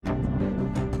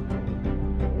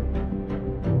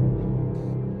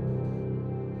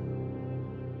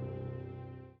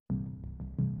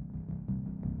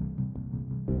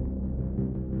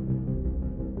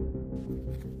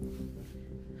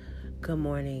Good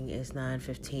morning. It's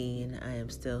 9:15. I am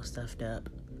still stuffed up.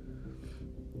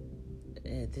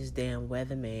 This damn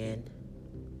weatherman,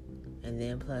 and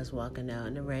then plus walking out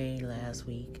in the rain last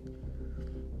week.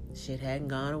 Shit hadn't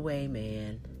gone away,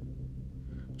 man.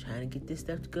 Trying to get this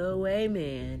stuff to go away,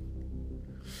 man.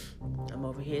 I'm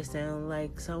over here sounding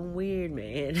like something weird,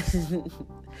 man.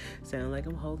 Sound like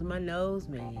I'm holding my nose,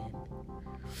 man.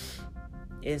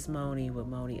 It's Moni with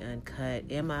Moni Uncut.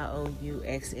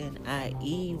 MIOUXNIE.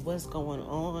 What's going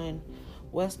on?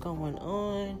 What's going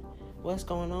on? What's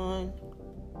going on?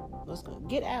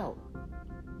 Get out.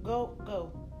 Go.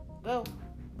 Go on.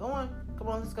 Come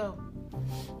on, let's go.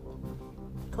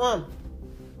 Come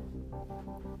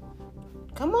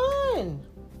on.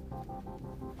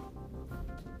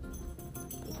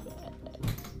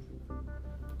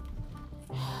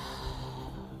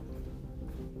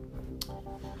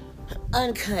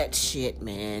 Uncut shit,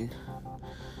 man.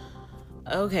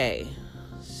 Okay,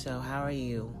 so how are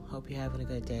you? Hope you're having a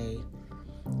good day.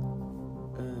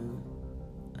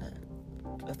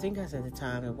 I think I said the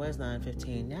time. It was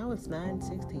 9:15. Now it's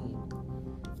 9:16.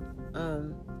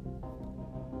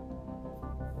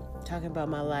 Talking about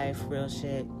my life, real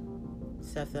shit,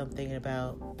 stuff that I'm thinking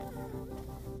about.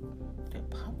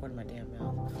 Popcorn in my damn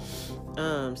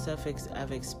mouth. Stuff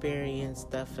I've experienced,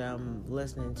 stuff I'm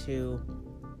listening to.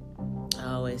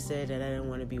 I always said that I didn't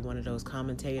want to be one of those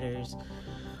commentators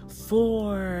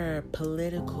for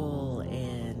political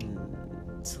and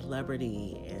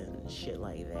celebrity and shit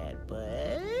like that,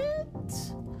 but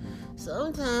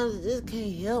sometimes I just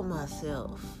can't help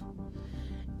myself.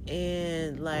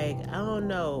 And I don't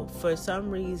know, for some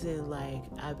reason,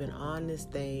 I've been on this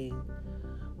thing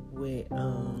with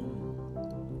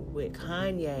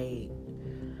Kanye,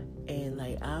 and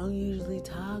I don't usually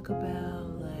talk about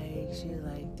shit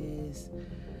like this.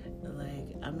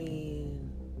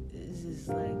 This is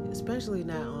especially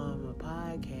not on my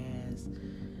podcast.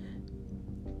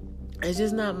 It's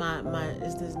just not my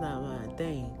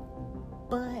thing.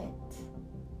 But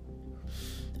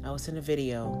I was in a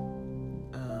video.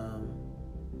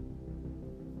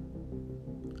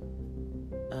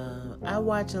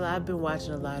 I've been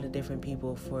watching a lot of different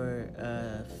people for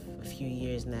a few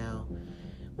years now.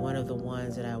 One of the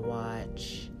ones that I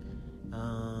watch,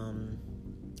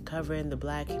 covering the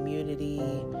black community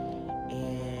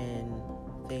and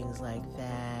things like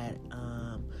that.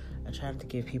 I tried to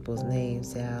give people's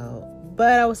names out,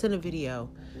 but I was in a video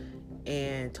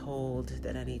and told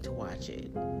that I need to watch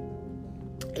it.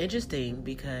 Interesting,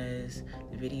 because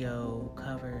the video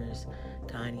covers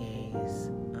Kanye's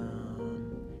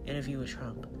interview with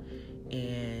Trump,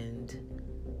 and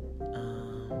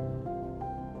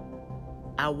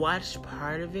I watched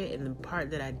part of it, and the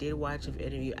part that I did watch of the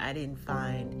interview, I didn't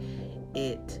find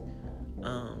it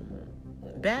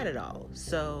bad at all.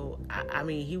 So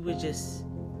he was just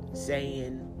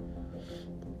saying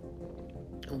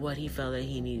what he felt that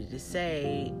he needed to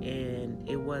say, and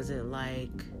it wasn't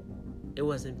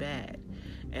bad.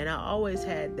 And I always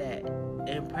had that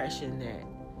impression that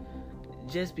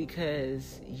just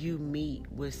because you meet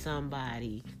with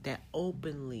somebody that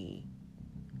openly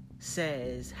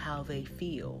says how they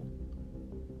feel,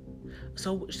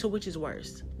 so which is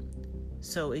worse?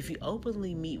 So if you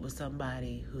openly meet with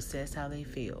somebody who says how they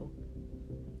feel,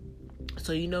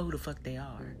 so you know who the fuck they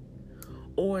are,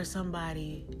 or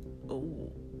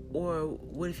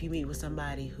what if you meet with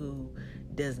somebody who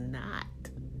does not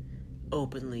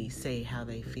openly say how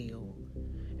they feel,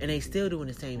 and they still doing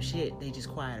the same shit, they just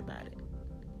quiet about it?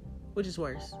 Which is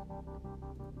worse?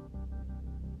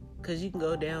 Because you can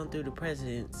go down through the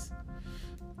presidents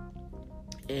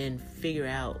and figure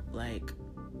out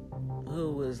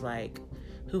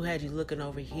who had you looking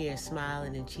over here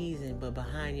smiling and cheesing, but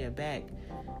behind your back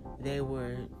they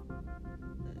were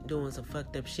doing some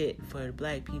fucked up shit for the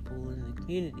black people in the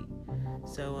community.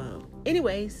 So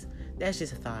anyways, that's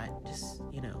just a thought,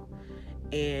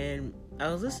 and I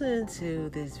was listening to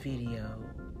this video,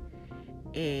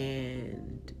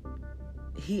 and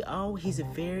he's a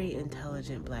very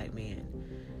intelligent black man.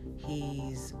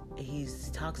 He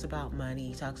talks about money.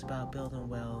 He talks about building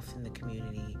wealth in the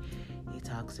community. He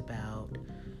talks about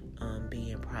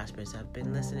being prosperous. I've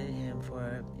been listening to him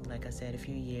for, like I said, a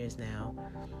few years now.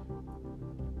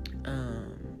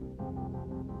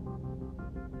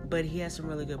 But he has some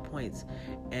really good points,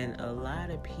 and a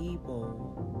lot of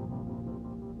people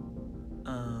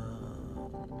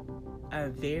are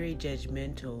very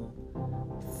judgmental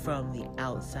from the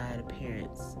outside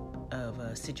appearance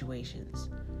of situations.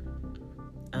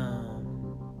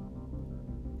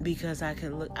 Because I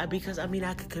could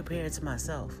compare it to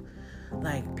myself.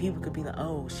 Like, people could be like,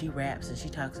 oh, she raps and she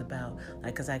talks about,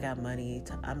 like, because I got money.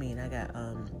 I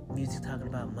got music talking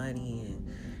about money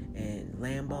and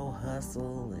Lambo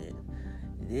hustle and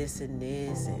this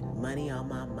and money on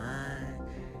my mind.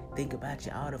 Think about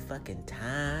you all the fucking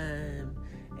time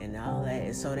and all that.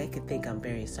 And so they could think I'm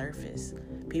very surface.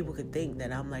 People could think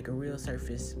that I'm like a real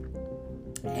surface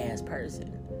ass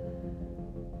person.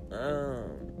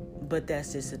 But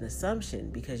that's just an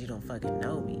assumption because you don't fucking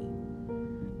know me.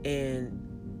 And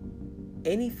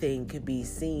anything could be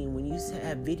seen when you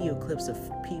have video clips of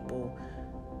people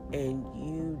and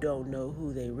you don't know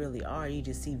who they really are. You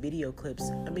just see video clips.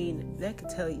 I mean, that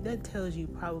tells you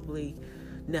probably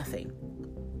nothing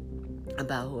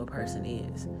about who a person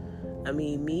is. I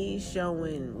mean, me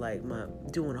showing like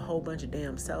doing a whole bunch of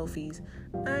damn selfies.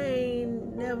 I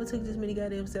ain't never took this many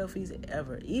goddamn selfies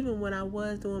ever. Even when I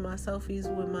was doing my selfies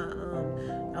with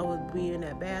I was being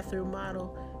that bathroom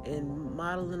model and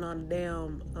modeling on the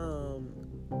damn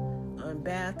on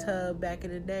bathtub back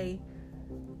in the day.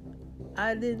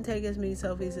 I didn't take as many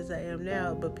selfies as I am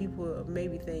now, but people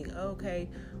maybe think, okay,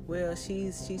 well,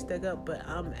 she's stuck up, but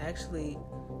I'm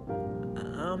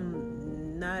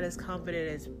not as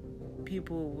confident as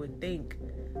people would think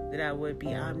that I would be.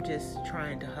 I'm just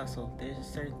trying to hustle. There's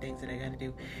certain things that I gotta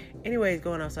do. Anyways,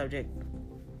 going off subject.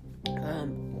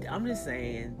 I'm just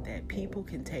saying that people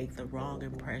can take the wrong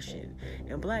impression,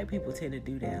 and black people tend to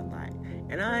do that a lot.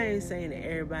 And I ain't saying that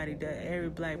every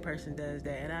black person does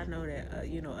that, and I know that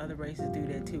other races do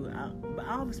that too. But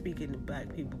I'm speaking to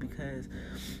black people because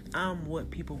I'm what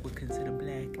people would consider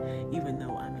black, even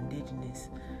though I'm indigenous.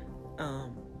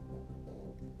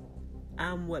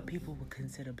 I'm what people would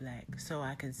consider black, so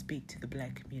I can speak to the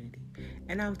black community.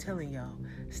 And I'm telling y'all,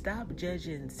 stop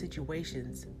judging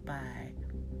situations by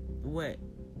what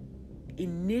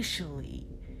initially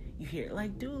you hear.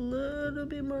 Like, do a little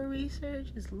bit more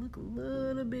research, just look a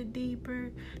little bit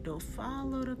deeper. Don't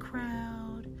follow the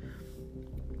crowd.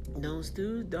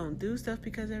 Don't do stuff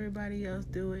because everybody else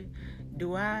do it.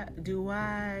 Do I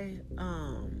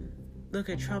look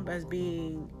at Trump as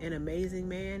being an amazing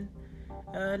man?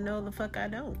 No, the fuck I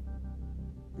don't.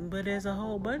 But there's a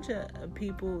whole bunch of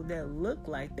people that look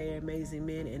like they're amazing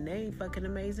men, and they ain't fucking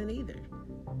amazing either.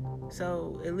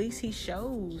 So at least he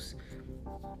shows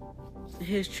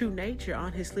his true nature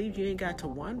on his sleeve. You ain't got to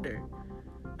wonder.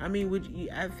 I mean,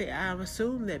 I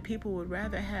assume that people would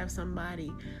rather have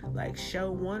somebody like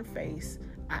show one face.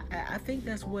 I think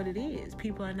that's what it is.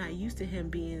 People are not used to him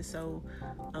being so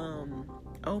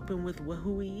open with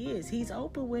who he is. He's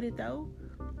open with it though.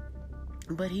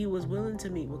 But he was willing to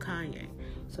meet with Kanye.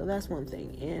 So that's one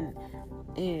thing.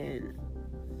 And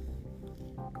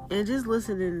just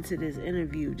listening to this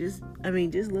interview, just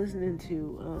listening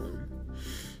to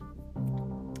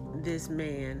this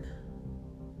man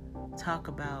talk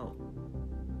about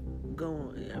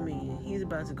he's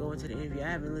about to go into the interview.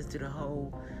 I haven't listened to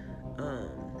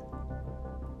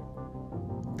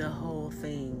the whole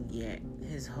thing yet,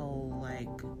 his whole like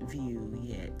view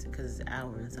yet, because it's an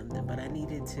hour and something. But I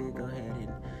needed to go ahead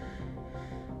and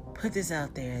put this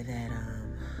out there that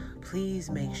please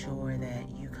make sure that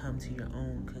you come to your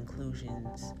own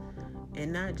conclusions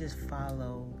and not just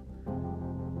follow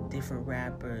different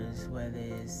rappers, whether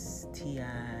it's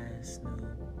T.I.,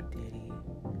 Snoop, Diddy,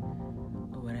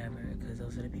 or whatever, because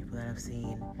those are the people that I've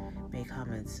seen make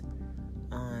comments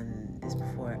on this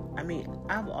before. I mean,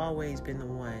 I've always been the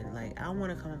one, like, I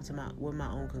want to come up with my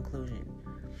own conclusion.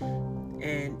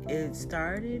 And it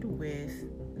started with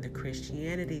the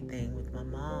Christianity thing with my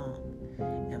mom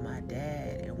and my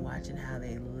dad, and watching how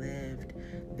they lived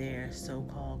their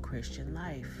so-called Christian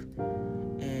life.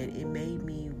 And it made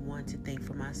me want to think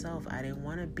for myself. I didn't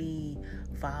want to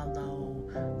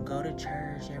go to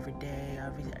church every day,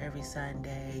 every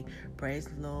Sunday, praise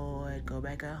the Lord, go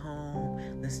back at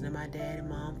home, listen to my dad and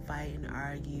mom fight and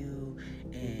argue,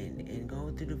 and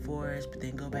go through divorce, but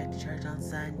then go back to church on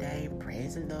Sunday,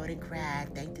 praise the Lord and cry,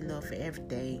 thank the Lord for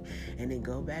everything, and then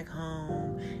go back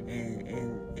home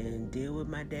and deal with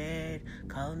my dad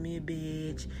calling me a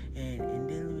bitch, and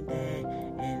dealing with dad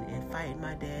and fighting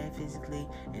my dad physically,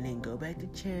 and then go back to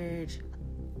church,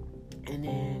 and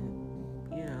then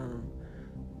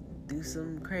do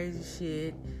some crazy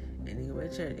shit, and then go back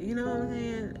to church. You know what I'm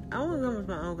saying? I want to come with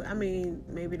my own. I mean,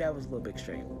 maybe that was a little bit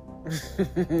extreme,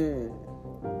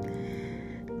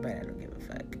 but I don't give a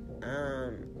fuck.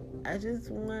 I just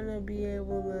want to be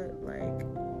able to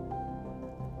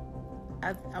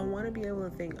I want to be able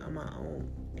to think on my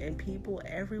own, and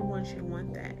everyone should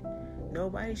want that.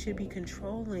 Nobody should be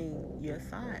controlling your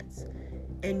thoughts,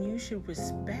 and you should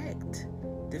respect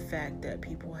the fact that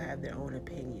people have their own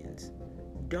opinions.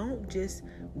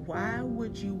 why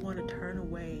would you want to turn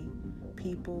away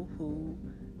people who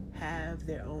have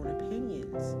their own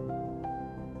opinions?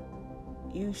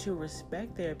 You should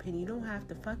respect their opinion. You don't have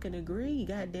to fucking agree,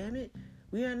 god damn it.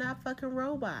 We are not fucking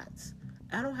robots.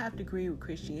 I don't have to agree with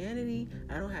Christianity.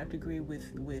 I don't have to agree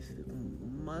with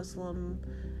Muslim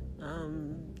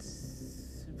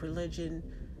religion.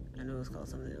 I know it's called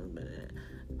something else, but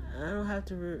I don't have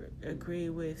to agree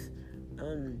with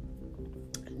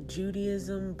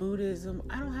Judaism, Buddhism.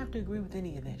 I don't have to agree with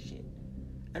any of that shit.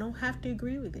 I don't have to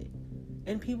agree with it.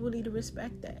 And people need to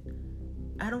respect that.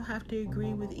 I don't have to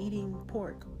agree with eating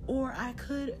pork. Or I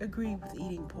could agree with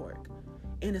eating pork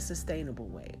in a sustainable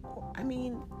way. I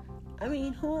mean,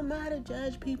 who am I to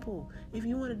judge people? If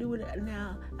you want to do it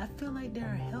now, I feel like there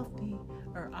are healthier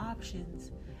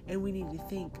options, and we need to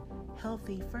think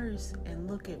healthy first and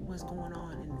look at what's going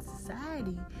on in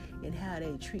society and how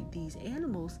they treat these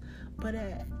animals. But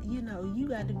you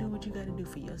got to do what you got to do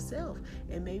for yourself.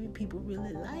 And maybe people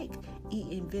really like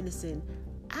eating venison.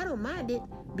 I don't mind it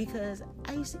because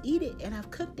I used to eat it and I've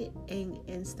cooked it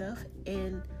and stuff.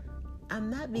 And I'm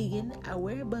not vegan. I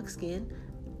wear buckskin.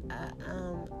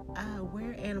 I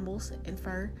wear animals and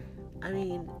fur. I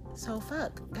mean, so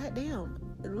fuck. Goddamn.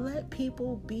 Let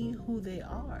people be who they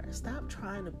are. Stop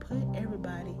trying to put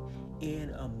everybody in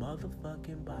a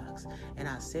motherfucking box. And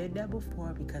I said that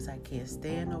before because I can't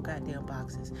stand no goddamn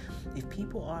boxes. If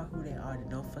people are who they are, then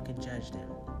don't fucking judge them.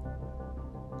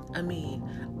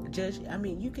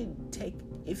 You can take,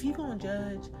 if you gonna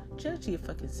judge your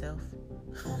fucking self.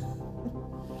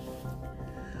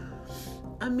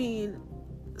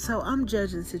 So I'm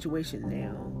judging the situation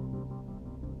now.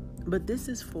 But this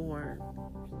is a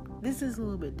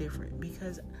little bit different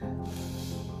because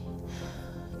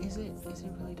is it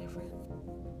really different?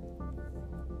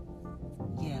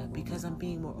 Yeah, because I'm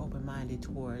being more open-minded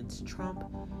towards Trump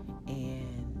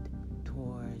and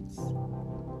towards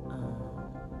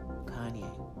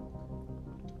Kanye.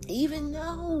 Even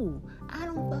though I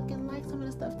don't fucking like some of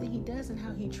the stuff that he does and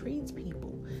how he treats people.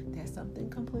 That's something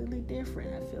completely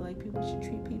different. I feel like people should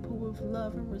treat people with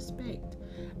love and respect.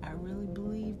 I really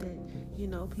believe that,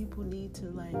 people need to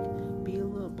be a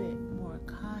little bit more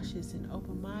cautious and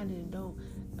open-minded and don't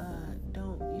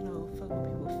fuck with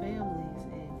people's families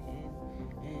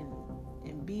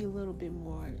and be a little bit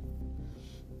more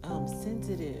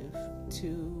sensitive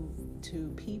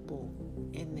to people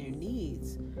and their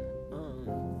needs.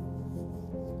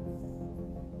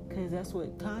 Because that's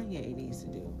what Kanye needs to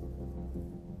do.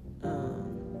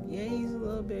 Yeah, he's a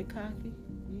little bit cocky.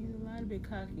 He's a lot bit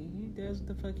cocky. He does what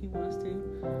the fuck he wants to.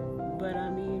 But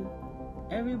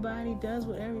everybody does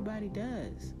what everybody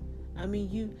does.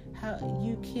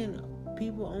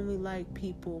 People only like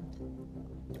people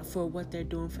for what they're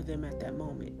doing for them at that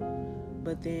moment.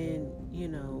 But then,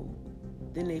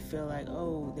 then they feel like,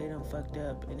 oh, they done fucked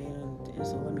up and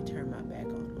so let me turn my back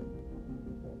on them.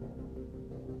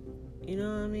 You know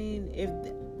what I mean?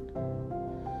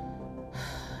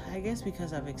 I guess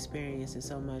because I've experienced it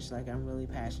so much, I'm really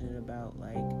passionate about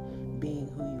being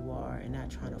who you are and not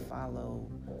trying to follow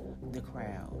the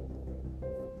crowd.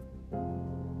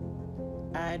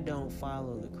 I don't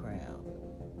follow the crowd.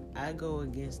 I go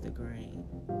against the grain.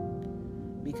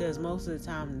 Because most of the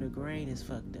time the grain is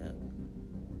fucked up.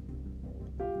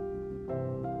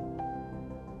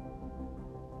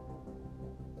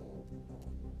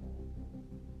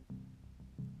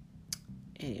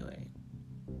 Anyway,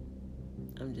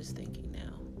 I'm just thinking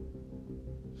now.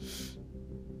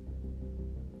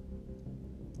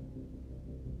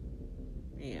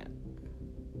 Yeah.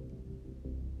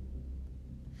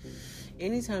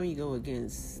 Anytime you go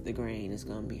against the grain, it's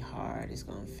going to be hard. It's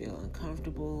going to feel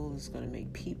uncomfortable. It's going to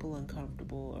make people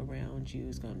uncomfortable around you.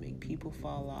 It's going to make people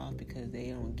fall off because they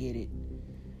don't get it.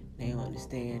 They don't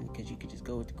understand because you could just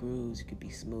go with the grooves. You could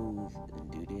be smooth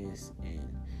and do this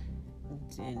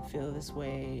and feel this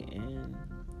way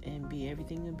and be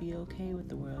everything will be okay with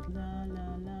the world. La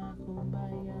la la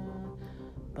kumbaya.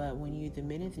 But the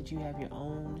minute that you have your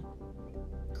own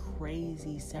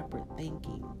crazy separate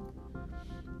thinking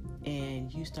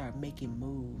and you start making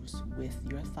moves with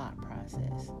your thought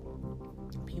process,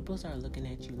 people start looking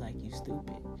at you like you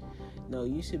stupid. No,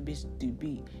 you should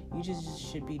you just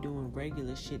should be doing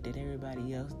regular shit that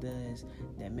everybody else does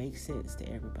that makes sense to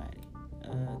everybody.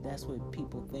 That's what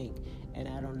people think, and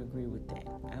I don't agree with that.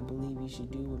 I believe you should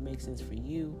do what makes sense for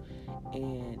you,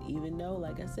 and even though,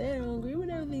 like I said, I don't agree with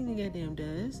everything the goddamn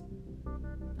does.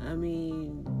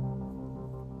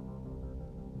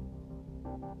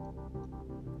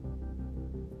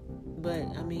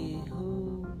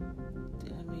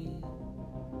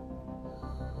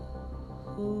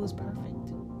 Who's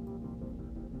perfect?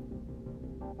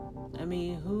 I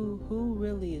mean, who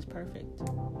really is perfect?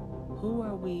 Who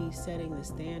are we setting the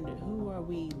standard? Who are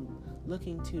we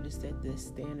looking to set this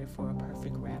standard for a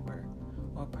perfect rapper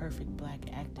or perfect black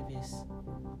activist?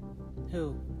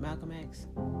 Who? Malcolm X?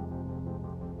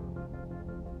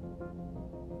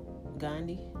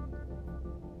 Gandhi?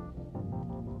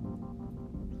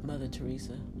 Mother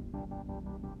Teresa?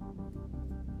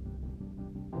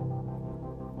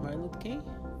 Martin Luther King?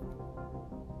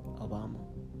 Obama?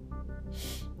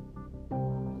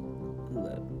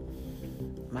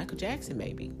 Look, Michael Jackson,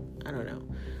 maybe. I don't know.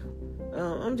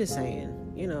 I'm just saying,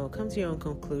 come to your own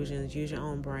conclusions, use your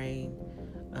own brain,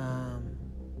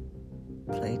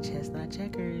 play chess, not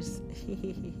checkers.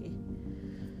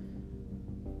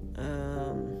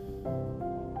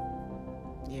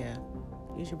 Yeah,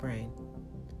 use your brain,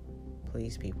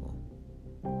 please, people.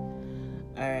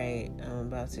 Alright, I'm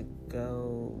about to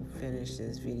go finish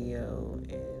this video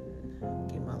and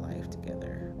get my life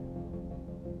together.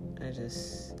 I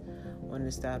just wanted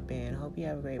to stop in. Hope you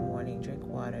have a great morning. Drink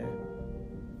water.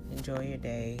 Enjoy your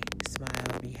day.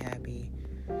 Smile. Be happy.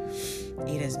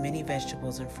 Eat as many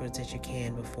vegetables and fruits as you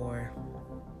can before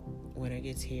winter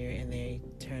gets here and they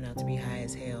turn out to be high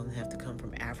as hell and have to come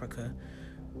from Africa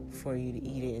for you to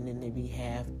eat it, and then they be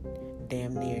half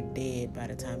damn near dead by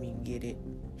the time you get it.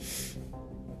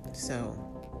 So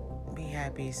be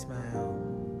happy. Smile.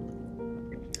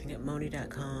 I got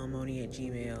Moni.com,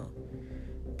 Moni@gmail.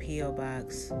 P.O.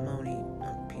 Box Moni,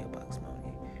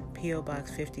 P.O. Box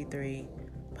 53,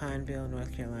 Pineville,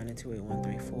 North Carolina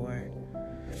 28134.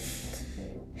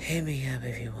 Hit me up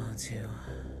if you want to.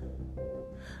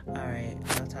 Alright,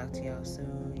 I'll talk to y'all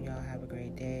soon. Y'all have a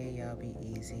great day. Y'all be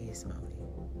easy. It's Moni.